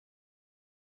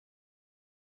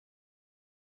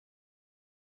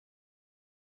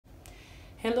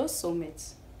Hello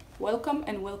soulmates, welcome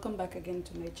and welcome back again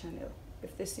to my channel.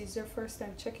 If this is your first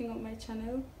time checking out my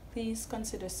channel, please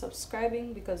consider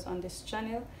subscribing because on this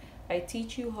channel I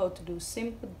teach you how to do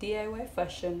simple DIY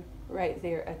fashion right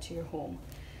there at your home.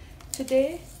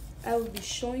 Today I will be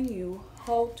showing you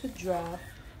how to draw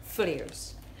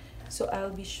flares. So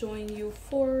I'll be showing you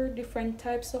 4 different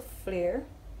types of flare: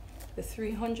 the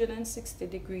 360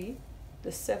 degree,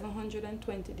 the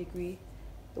 720 degree,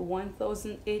 the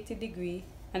 1080 degree,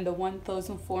 and the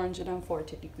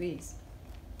 1440 degrees.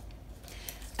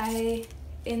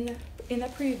 In a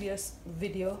previous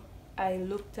video I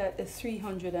looked at the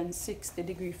 360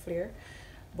 degree flare,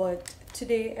 but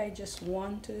today I just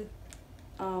want to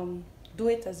do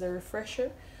it as a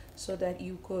refresher so that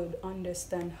you could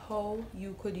understand how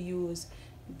you could use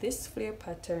this flare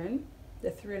pattern,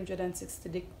 the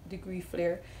 360 degree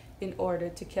flare, in order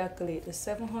to calculate the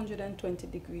 720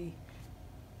 degree,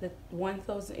 the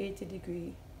 1080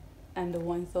 degree, and the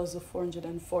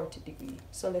 1440 degree.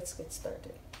 So let's get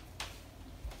started.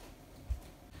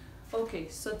 Okay,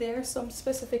 so there are some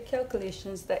specific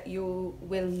calculations that you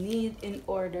will need in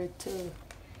order to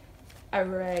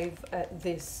arrive at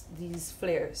these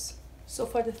flares. So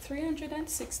for the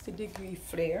 360 degree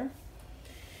flare,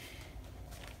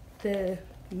 the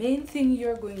main thing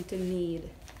you're going to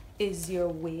need is your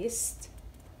waist.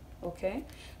 Okay,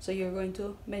 so you're going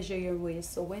to measure your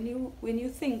waist. So when you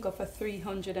think of a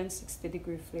 360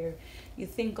 degree flare, you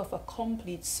think of a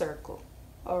complete circle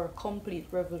or a complete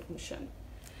revolution.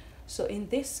 So in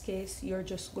this case, you're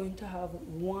just going to have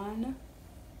one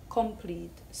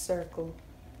complete circle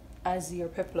as your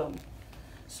peplum.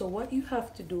 So what you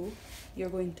have to do, you're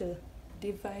going to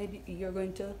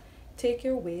take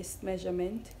your waist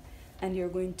measurement and you're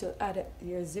going to add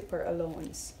your zipper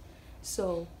allowance.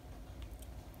 So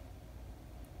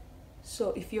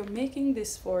if you're making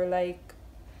this for like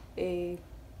a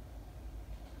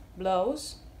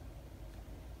blouse,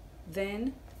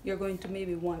 then you're going to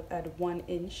maybe add 1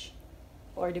 inch,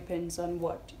 or depends on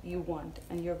what you want,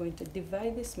 and you're going to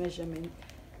divide this measurement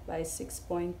by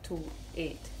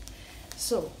 6.28.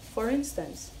 So for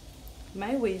instance,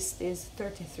 my waist is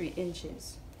 33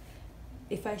 inches.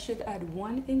 If I should add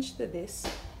 1 inch to this,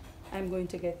 I'm going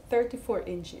to get 34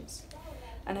 inches.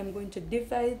 And I'm going to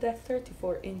divide that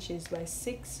 34 inches by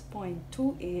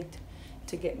 6.28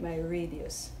 to get my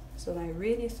radius. So my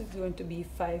radius is going to be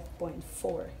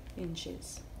 5.4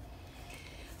 inches.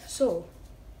 So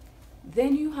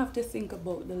then you have to think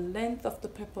about the length of the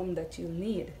peplum that you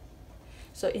need.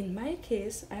 So in my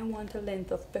case, I want a length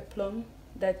of peplum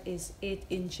that is 8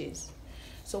 inches.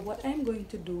 So what I'm going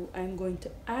to do, I'm going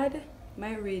to add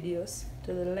my radius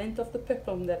to the length of the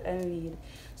peplum that I need,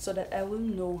 so that I will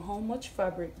know how much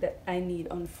fabric that I need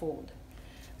unfold.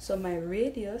 So my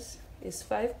radius is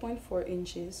 5.4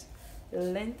 inches. The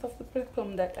length of the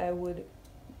peplum that I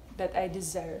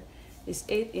desire is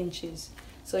 8 inches.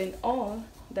 So in all,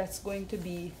 that's going to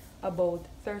be about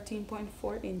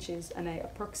 13.4 inches, and I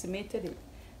approximated it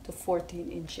to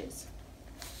 14 inches.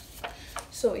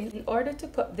 So in order to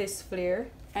cut this flare,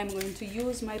 I'm going to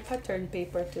use my pattern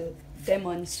paper to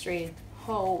demonstrate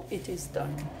how it is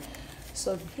done.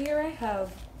 So here I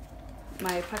have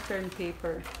my pattern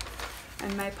paper,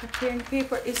 and my pattern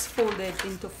paper is folded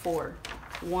into 4.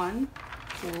 1,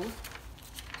 2,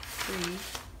 3,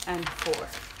 and 4.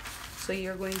 So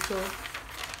you're going to,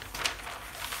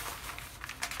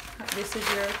 this is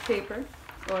your paper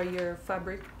or your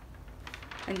fabric,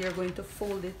 and you're going to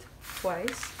fold it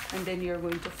twice, and then you're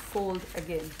going to fold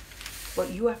again.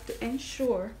 But you have to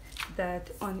ensure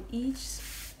that on each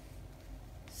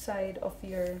side of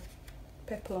your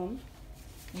peplum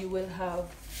you're going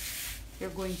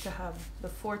to have the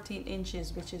 14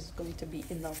 inches, which is going to be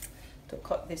enough to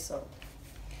cut this out.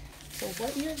 So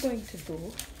what you're going to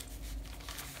do,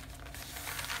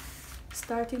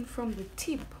 starting from the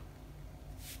tip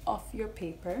of your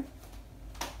paper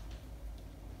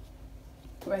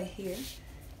right here,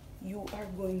 you are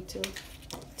going to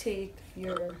take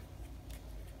your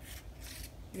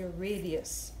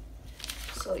radius.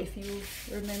 So if you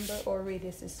remember, our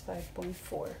radius is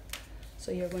 5.4.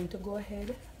 So you're going to go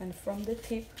ahead, and from the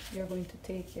tip you're going to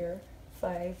take your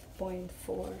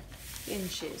 5.4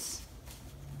 inches.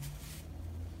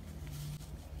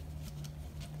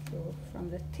 So from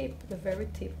the tip, the very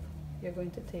tip, you're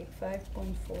going to take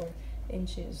 5.4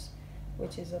 inches,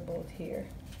 which is about here.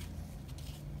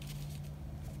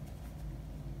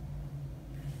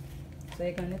 So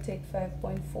you're going to take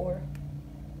 5.4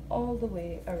 all the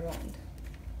way around.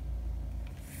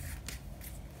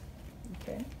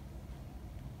 Okay.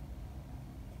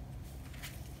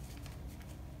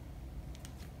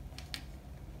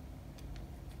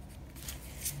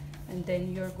 and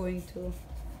then you're going to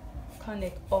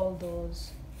connect all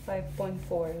those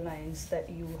 5.4 lines that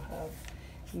you have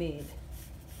made.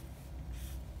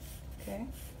 Okay,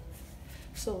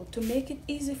 so to make it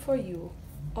easy for you,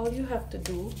 all you have to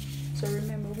do, so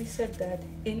remember we said that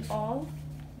in all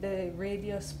the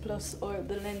radius plus or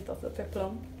the length of the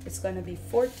peplum, it's going to be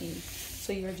 14.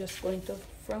 So you're just going to,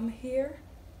 from here,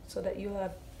 so that you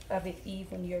have it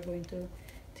even, you're going to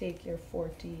take your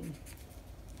 14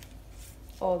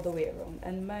 all the way around.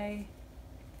 And my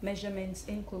measurements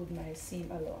include my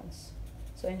seam allowance,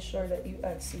 so ensure that you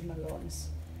add seam allowance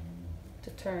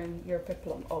to turn your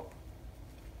peplum up.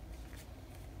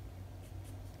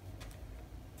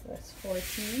 That's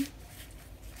 14,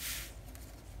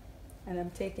 and I'm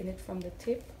taking it from the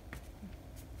tip.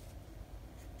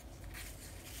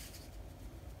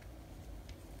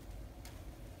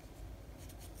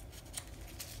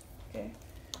 Okay,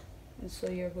 and so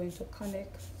you're going to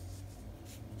connect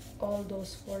all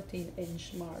those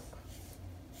 14-inch mark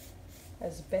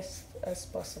as best as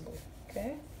possible.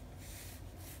 Okay,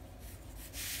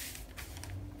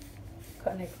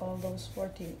 connect all those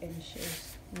 14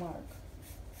 inches mark.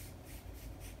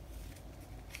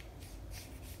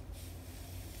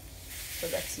 So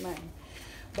that's mine.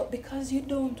 But because you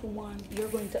don't want, you're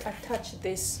going to attach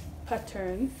this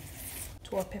pattern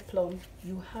to a peplum,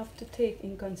 you have to take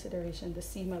in consideration the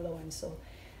seam allowance. So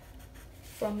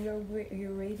from your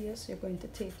radius, you're going to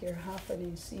take your 1/2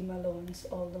 inch seam allowance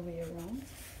all the way around,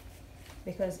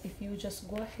 because if you just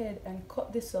go ahead and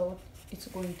cut this out, it's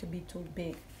going to be too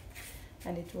big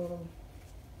and it will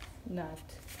not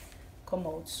come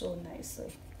out so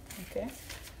nicely. Okay,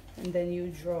 and then you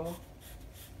draw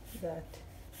that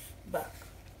back.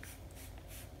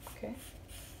 Okay,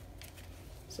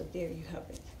 so there you have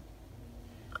it.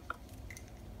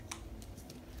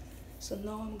 So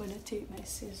now I'm going to take my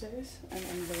scissors and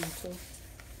I'm going to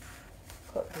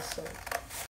cut this out.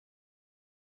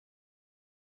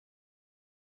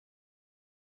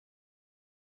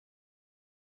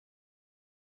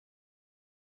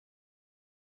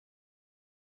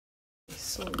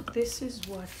 So this is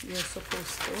what you're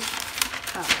supposed to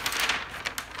have.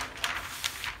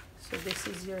 So this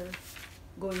is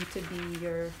going to be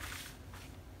your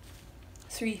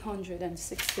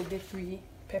 360-degree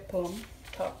peplum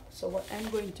top. So what I'm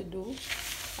going to do,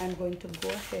 I'm going to go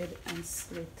ahead and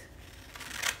slit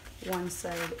one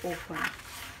side open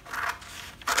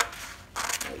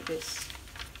like this.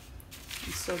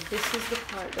 And so this is the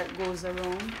part that goes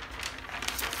around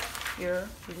your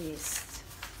waist.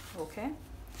 Okay,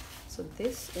 so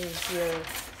this is your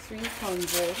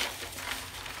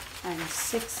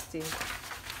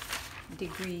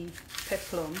 360-degree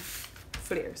peplum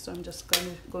flare. So I'm just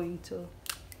going to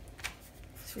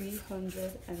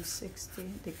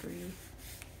 360-degree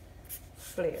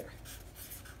flare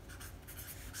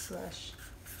slash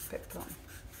peplum.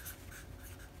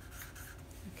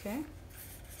 Okay,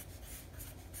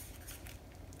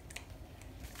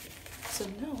 so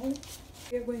now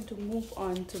we're going to move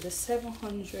on to the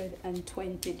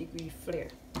 720-degree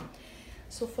flare.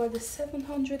 So for the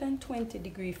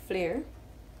 720-degree flare,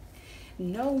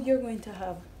 now you're going to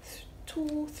have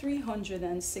two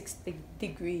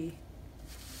 360-degree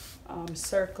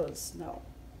circles now.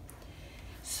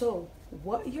 So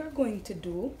what you're going to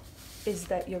do is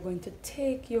that you're going to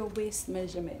take your waist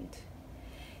measurement,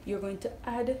 you're going to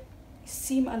add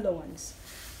seam allowance,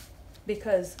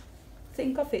 because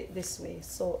think of it this way.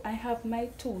 So I have my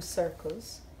 2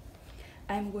 circles.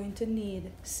 I'm going to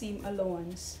need seam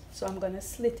allowance, so I'm going to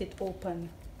slit it open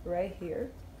right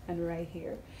here and right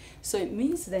here. So it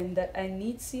means then that I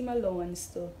need seam allowance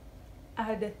to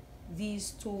add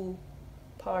these 2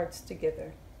 parts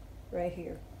together right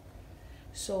here.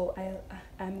 So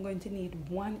I'm going to need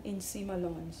 1 inch seam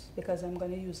allowance, because I'm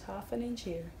going to use 1/2 inch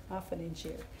here, 1/2 inch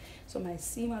here. So my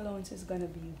seam allowance is going to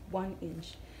be 1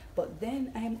 inch. But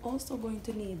then I'm also going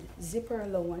to need zipper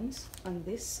allowance on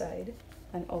this side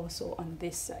and also on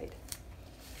this side.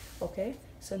 Okay,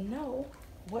 so now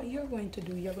what you're going to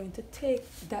do, you're going to take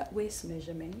that waist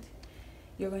measurement,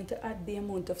 you're going to add the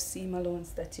amount of seam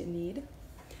allowance that you need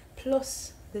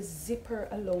plus the zipper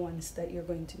allowance that you're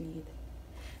going to need,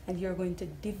 and you're going to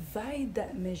divide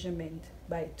that measurement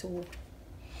by 2.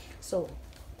 So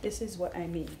this is what I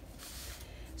mean.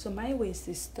 So my waist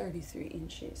is 33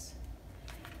 inches.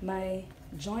 My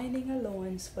joining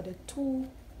allowance for the 2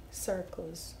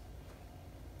 circles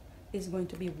is going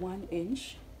to be 1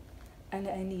 inch, and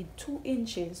I need 2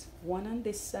 inches, 1 on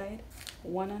this side,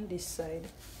 1 on this side,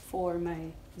 for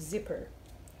my zipper.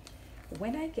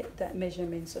 When I get that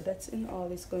measurement, so that's in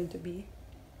all, it's going to be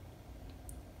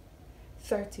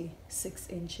 36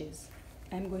 inches.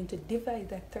 I'm going to divide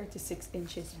that 36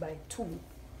 inches by 2,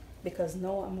 because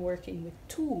now I'm working with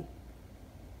 2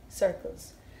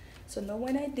 circles. So now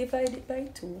when I divide it by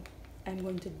 2, I'm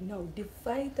going to now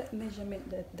divide that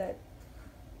measurement, that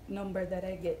number that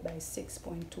I get, by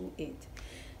 6.28.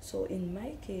 So in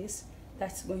my case,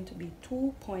 that's going to be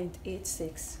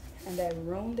 2.86, and I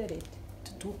rounded it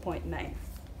to 2.9.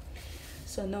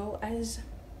 So now,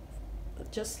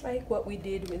 just like what we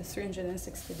did with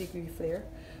 360-degree flare,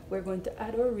 we're going to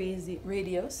add our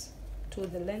radius to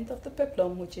the length of the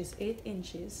peplum, which is 8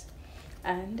 inches,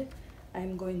 and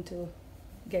I'm going to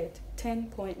get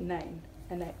 10.9,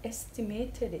 and I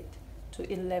estimated it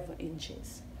to 11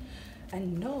 inches.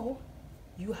 And now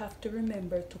you have to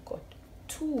remember to cut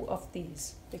 2 of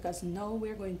these, because now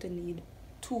we're going to need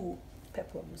 2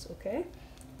 peplums, okay?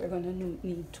 We're going to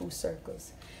need 2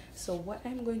 circles. So what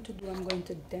I'm going to do, I'm going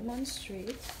to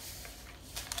demonstrate.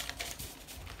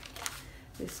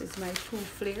 This is my 2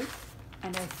 flare,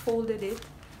 and I folded it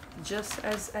just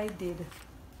as I did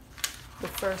the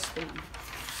first one.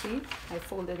 See, I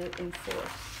folded it in 4.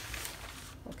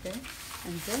 Okay,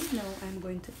 and then now I'm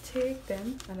going to take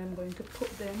them and I'm going to put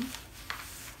them.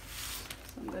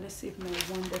 So I'm going to see if my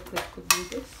wonder clip could do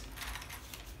this.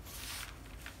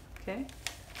 Okay,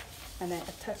 and I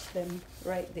attach them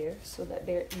right there so that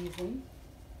they're even.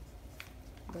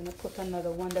 I'm going to put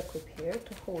another wonder clip here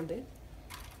to hold it,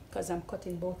 because I'm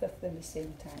cutting both of them at the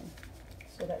same time,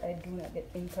 so that I do not get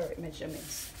incorrect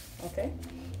measurements. Okay,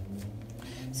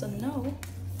 so now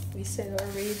we set our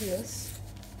radius.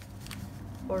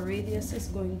 Our radius is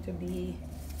going to be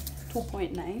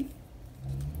 2.9,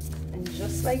 and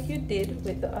just like you did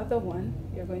with the other one,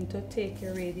 you're going to take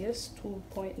your radius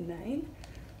 2.9.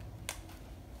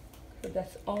 So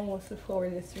that's almost before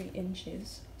the 3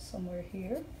 inches, somewhere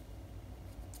here.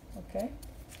 Okay,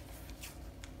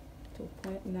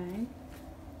 2.9,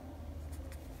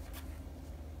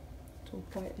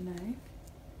 2.9.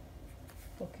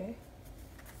 Okay,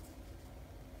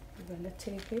 you're going to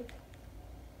take it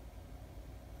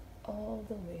all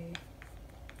the way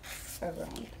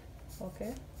around.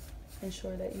 Okay,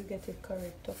 ensure that you get it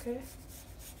correct. Okay,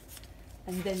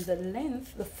 and then the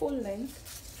length, the full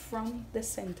length from the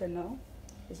center now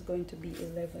is going to be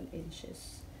 11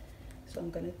 inches. So I'm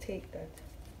going to take that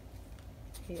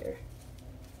here.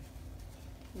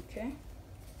 Okay,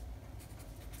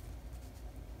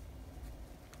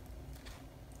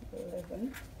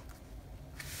 11.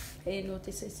 And you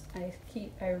notice is I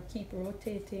keep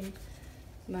rotating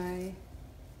my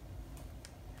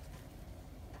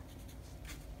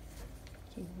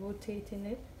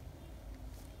it.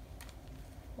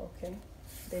 Okay,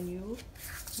 then you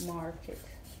mark it.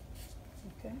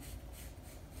 Okay,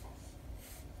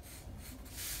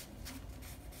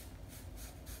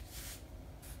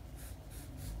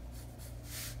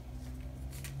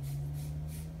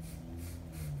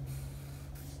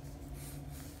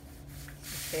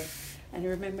 okay, and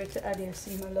remember to add your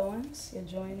seam allowance, your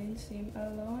joining seam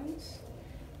allowance.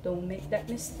 Don't make that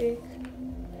mistake,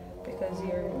 because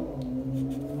your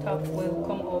top will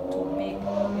come out too big.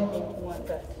 You don't want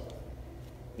that.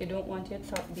 You don't want your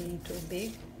top being too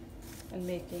big and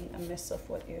making a mess of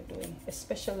what you're doing,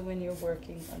 especially when you're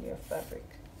working on your fabric.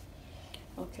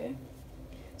 Okay,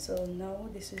 so now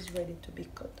this is ready to be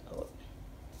cut out.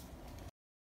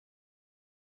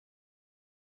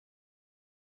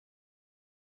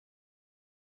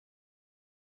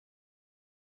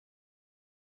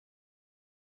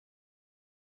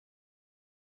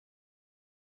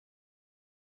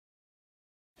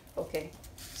 Okay,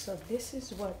 so this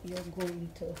is what you're going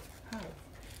to have.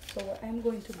 So what I'm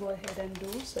going to go ahead and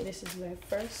do, so this is my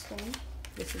first one,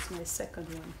 this is my second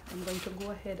one. I'm going to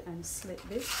go ahead and slit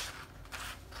this.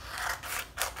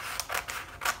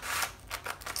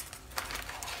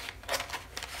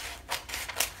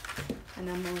 And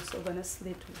I'm also going to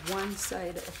slit one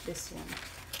side of this one.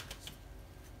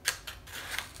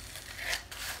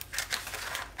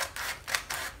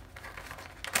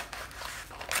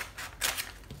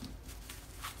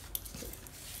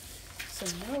 So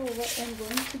now what I'm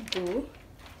going to do,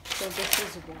 so this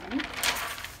is one,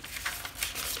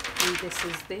 and this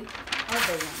is the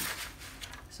other one.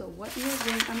 So what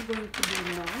I'm going to do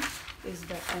now is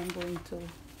that I'm going to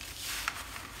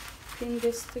pin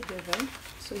this together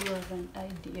so you have an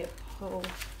idea how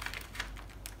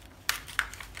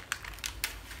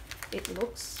it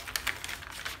looks.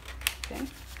 Okay.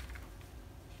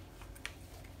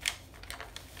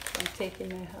 So I'm taking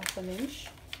my 1/2 inch.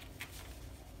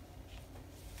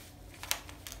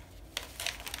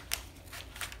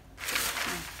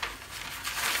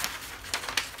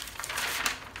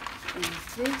 And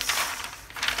this,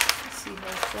 see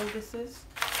how full this is?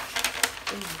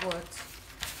 is what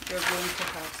you're going to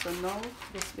have. So now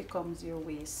this becomes your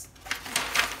waist.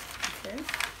 Okay,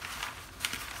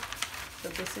 so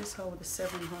this is how the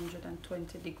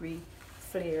 720-degree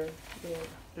flare will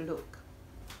look.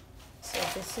 So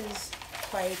this is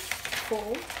quite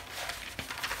full.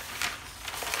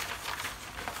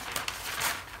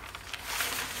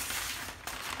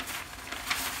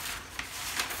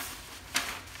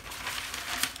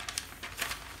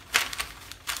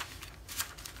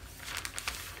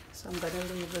 So I'm going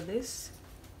to label this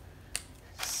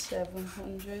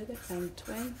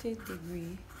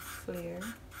 720-degree flare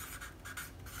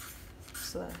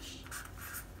slash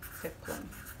peplum.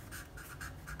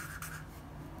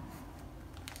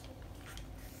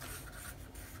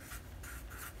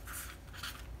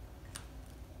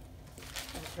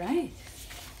 Alright,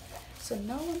 so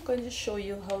now I'm going to show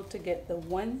you how to get the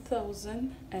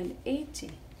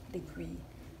 1080-degree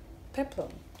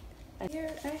peplum. And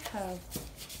here I have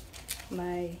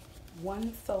my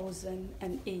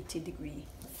 1080-degree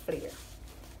flare.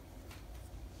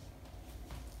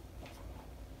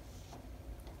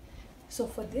 So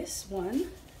for this one,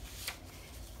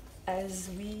 as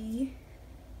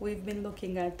we've been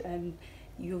looking at and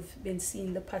you've been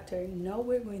seeing the pattern, now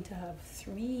we're going to have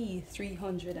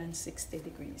 360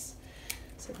 degrees.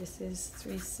 So this is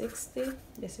 360,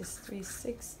 this is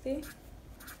 360,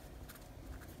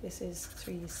 this is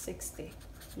 360.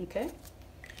 Okay,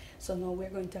 so now we're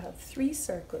going to have 3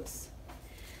 circles.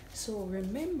 So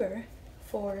remember,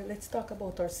 let's talk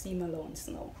about our seam allowance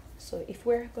now. So if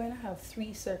we're going to have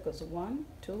 3 circles, 1,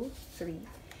 2, 3,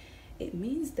 it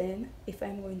means then if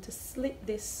I'm going to slit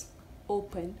this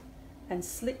open and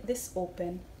slit this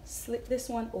open, slit this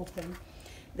one open,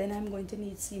 then I'm going to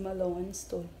need seam allowance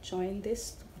to join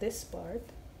this part,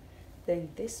 then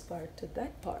this part to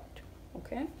that part.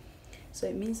 Okay, so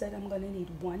it means that I'm going to need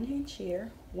 1 inch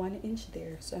here, 1 inch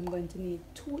there. So I'm going to need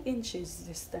 2 inches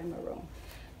this time around,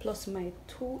 plus my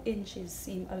 2 inches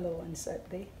seam allowance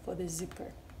for the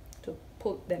zipper to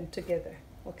put them together.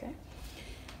 Okay,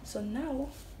 so now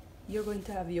you're going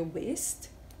to have your waist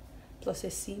plus a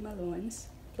seam allowance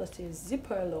plus a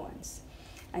zipper allowance,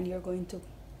 and you're going to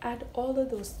add all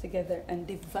of those together and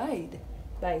divide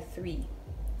by 3.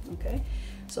 Okay,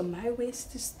 so my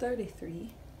waist is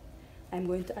 33. I'm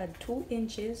going to add 2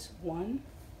 inches, 1,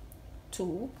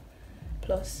 2,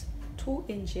 plus 2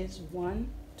 inches, 1,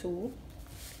 2.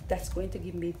 That's going to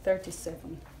give me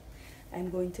 37. I'm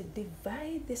going to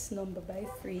divide this number by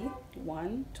 3.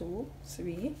 1, 2,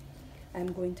 3.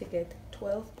 I'm going to get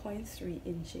 12.3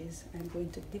 inches. I'm going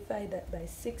to divide that by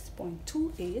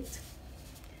 6.28,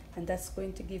 and that's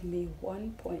going to give me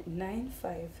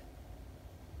 1.95,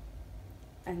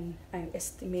 and I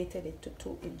estimated it to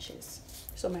 2 inches.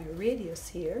 So my radius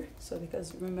here, so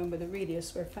because remember the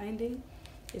radius we're finding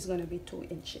is going to be 2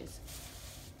 inches.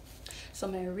 So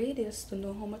my radius, to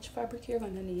know how much fabric you're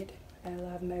going to need, I'll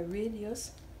have my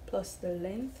radius plus the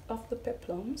length of the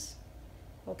peplums.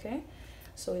 Okay,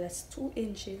 so that's 2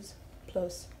 inches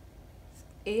plus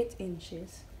 8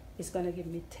 inches is going to give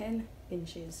me 10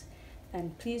 inches.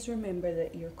 And please remember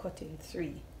that you're cutting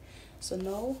 3. So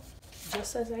now,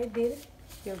 just as I did,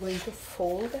 you're going to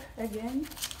fold again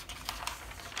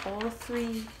all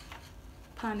 3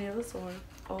 panels or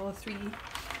all 3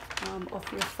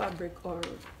 of your fabric or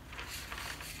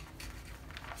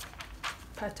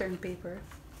pattern paper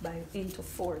into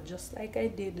 4, just like I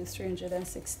did the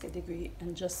 360 degree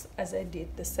and just as I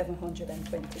did the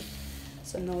 720.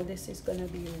 So now this is going to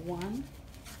be 1,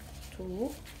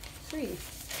 2, 3.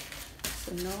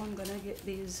 So now I'm going to get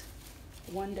these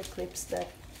wonder clips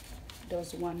that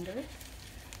does wonders.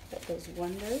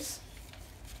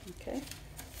 Okay,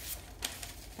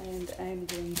 and I'm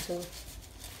going to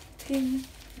pin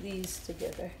these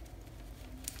together,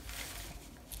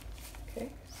 okay,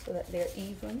 so that they're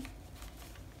even.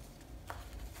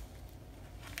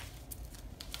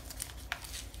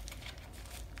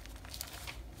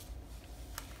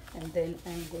 And then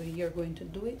you're going to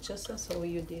do it just as how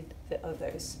you did the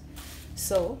others.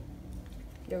 So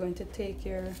you're going to take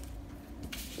your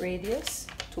radius,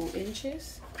 2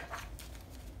 inches,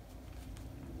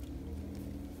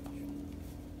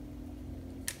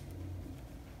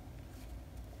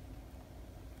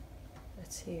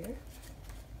 that's here,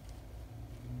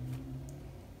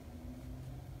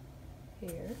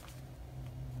 here,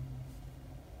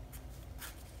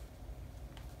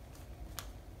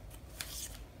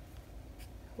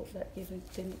 hope that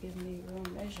didn't give me wrong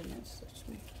measurements. Let's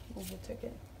move it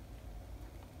again.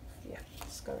 Yeah,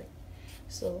 it's correct.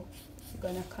 So I'm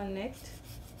gonna connect.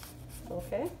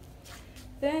 Okay,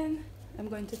 then I'm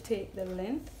going to take the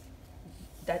length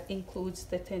that includes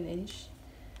the 10 inch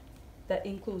that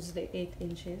includes the 8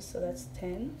 inches, so that's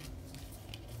 10.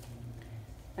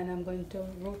 And I'm going to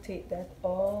rotate that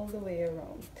all the way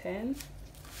around. 10,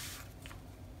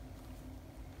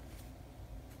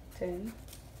 10,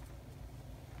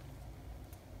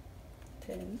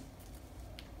 10,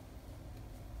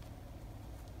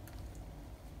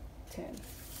 10,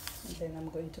 and then I'm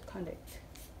going to connect.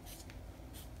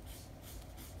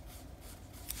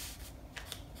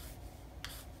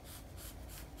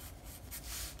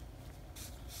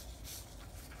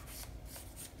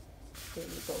 There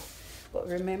you go. But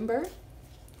remember,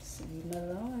 seam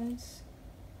allowance.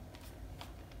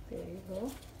 There you go.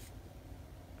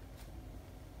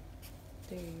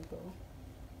 There you go.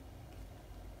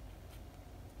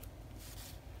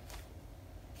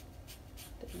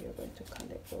 Then you're going to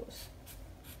connect those.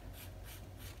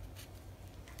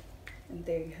 And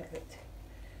there you have it.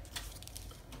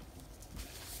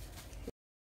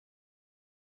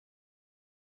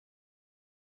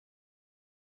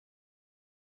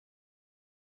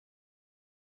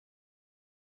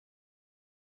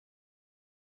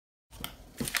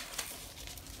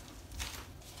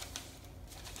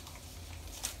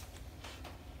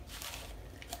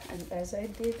 And as I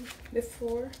did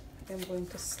before, I'm going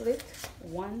to slit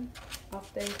one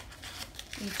after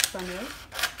each funnel.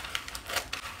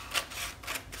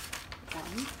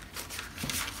 One.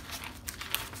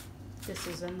 This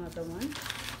is another one.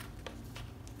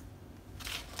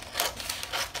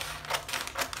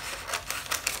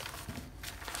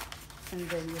 And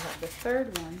then you have the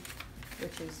third one,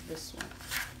 which is this one.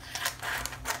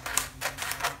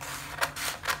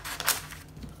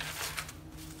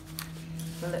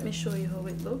 Well, let me show you how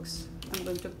it looks. I'm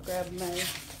going to grab my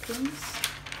pins.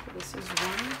 This is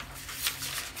one.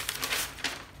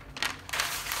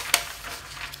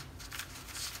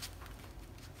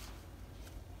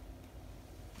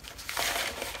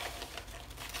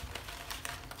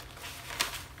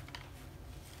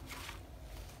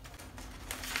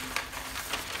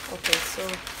 Okay, so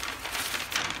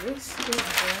this is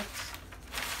what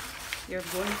you're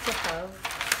going to have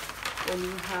when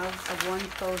you have a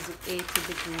 1080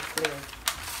 degree flare.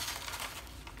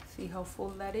 See how full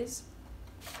that is?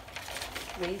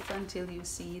 Wait until you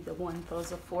see the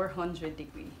 1400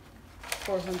 degree,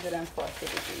 440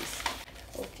 degrees.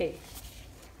 Okay,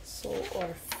 so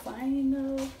our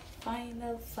final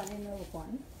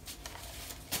one,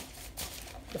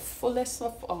 the fullest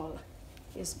of all,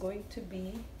 is going to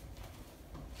be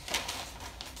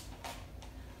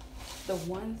the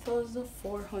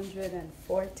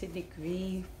 1440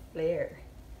 degree flare.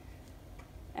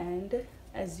 And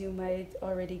as you might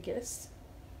already guess,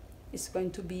 it's going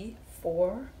to be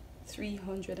 4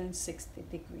 360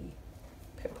 degree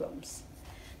peplums.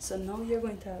 So now you're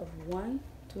going to have 1,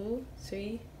 2,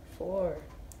 3, 4.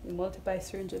 You multiply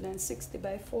 360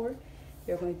 by 4,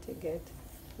 you're going to get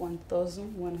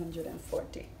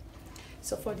 1140.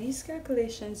 So for these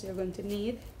calculations, you're going to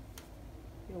need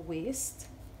your waist.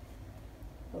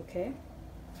 Okay,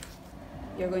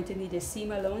 you're going to need a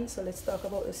seam allowance. So let's talk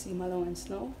about the seam allowance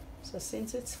now. So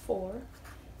since it's 4,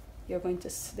 you're going to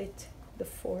slit the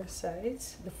 4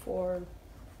 sides, the 4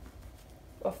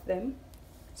 of them.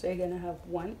 So you're going to have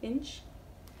 1 inch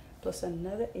plus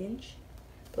another inch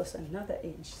plus another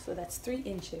inch. So that's 3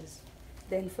 inches.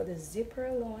 Then for the zipper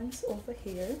allowance over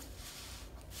here,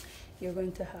 you're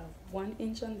going to have 1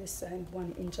 inch on this side,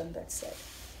 1 inch on that side.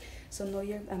 So now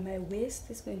my waist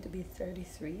is going to be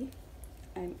 33.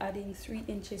 I'm adding 3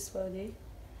 inches for the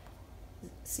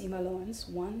seam allowance.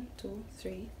 1, 2,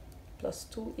 3, plus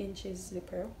 2 inches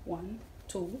zipper. 1,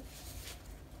 2,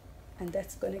 and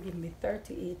that's going to give me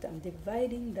 38. I'm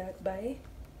dividing that by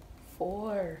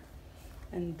 4,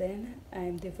 and then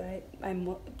I'm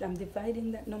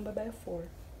dividing that number by 4.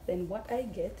 Then what I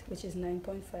get, which is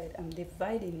 9.5, I'm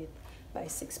dividing it by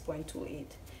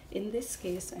 6.28. In this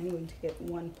case, I'm going to get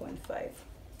 1.5.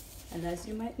 And as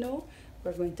you might know,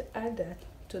 we're going to add that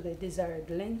to the desired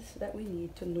length that we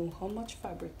need to know how much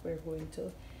fabric we're going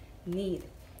to need.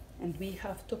 And we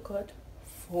have to cut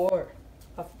 4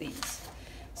 of these.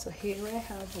 So here I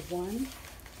have 1,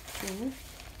 2,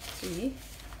 3,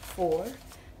 4,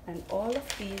 and all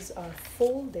of these are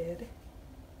folded.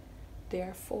 They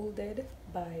are folded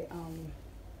by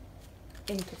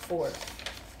into 4.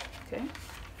 Okay,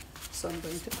 so I'm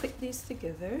going to click these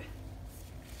together.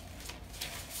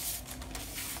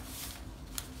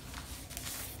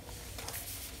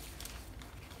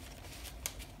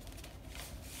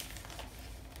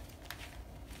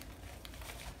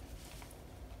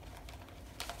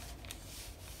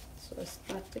 So as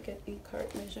not to get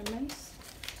incorrect measurements.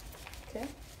 Okay.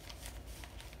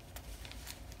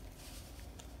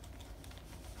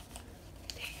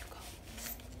 There you go.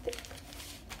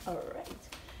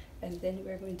 then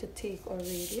we're going to take our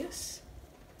radius.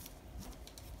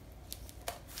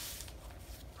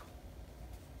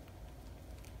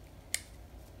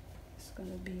 It's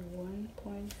going to be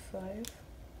 1.5.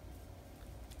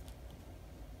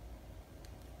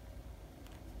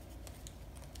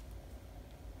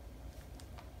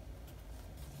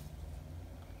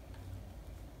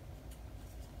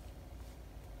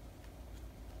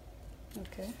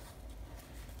 Okay,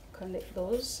 connect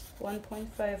those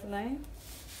 1.5 line.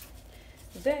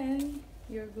 Then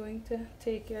you're going to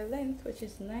take your length, which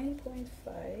is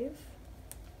 9.5.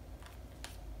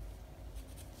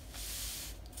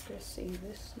 Just see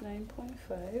this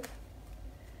 9.5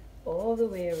 all the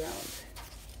way around.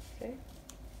 Okay.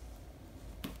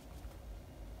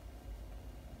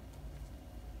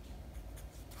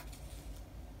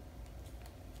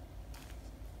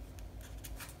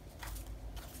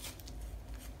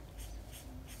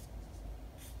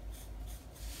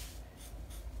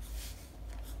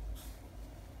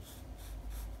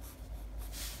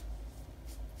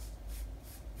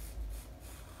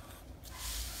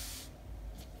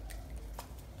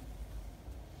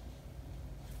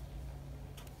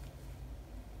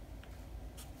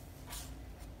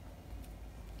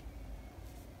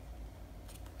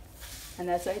 And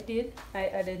as I did, I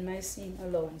added my seam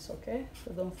allowance, okay?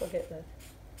 So don't forget that.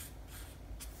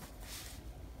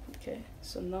 Okay,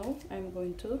 so now I'm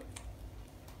going to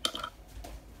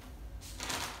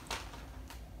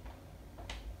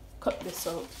cut this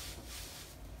out.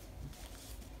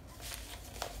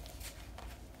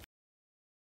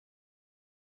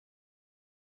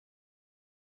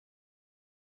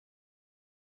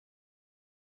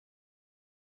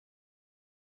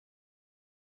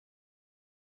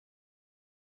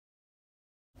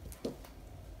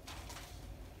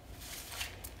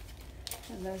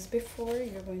 And as before,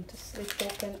 you're going to slit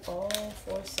open all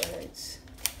 4 sides.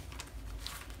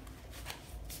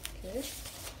 Okay. This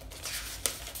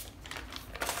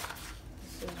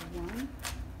is 1.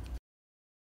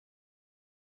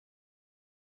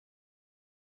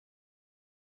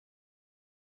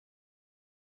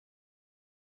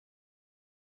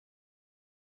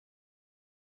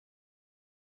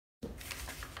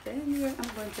 Then here I'm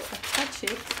going to attach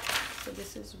it. So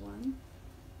this is 1.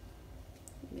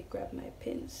 Let me grab my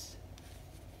pins.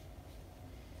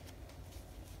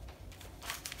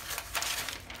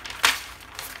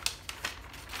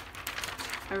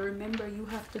 And remember, you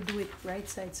have to do it right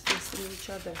sides facing each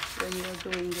other when you're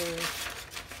doing your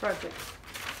project.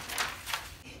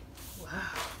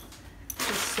 Wow,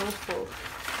 it's so full.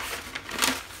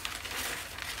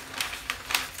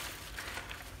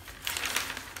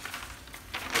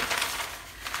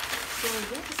 So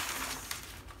yes,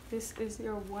 this is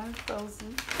your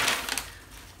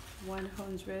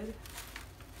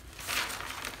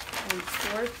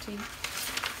 1140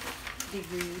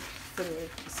 degree flare.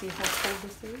 See how cold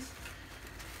this is?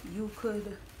 You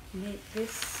could make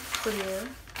this flare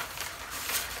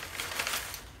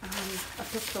a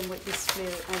peplum with this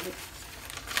flare and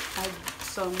add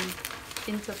some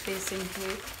interfacing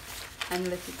tape and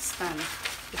let it stand.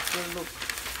 It will look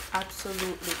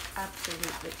absolutely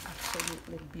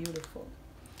beautiful.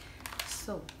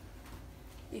 So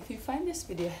if you find this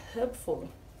video helpful,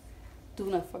 do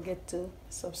not forget to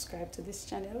subscribe to this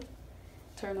channel,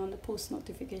 turn on the post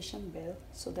notification bell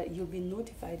so that you'll be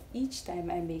notified each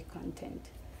time I make content.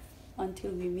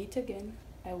 Until we meet again,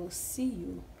 I will see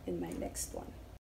you in my next one.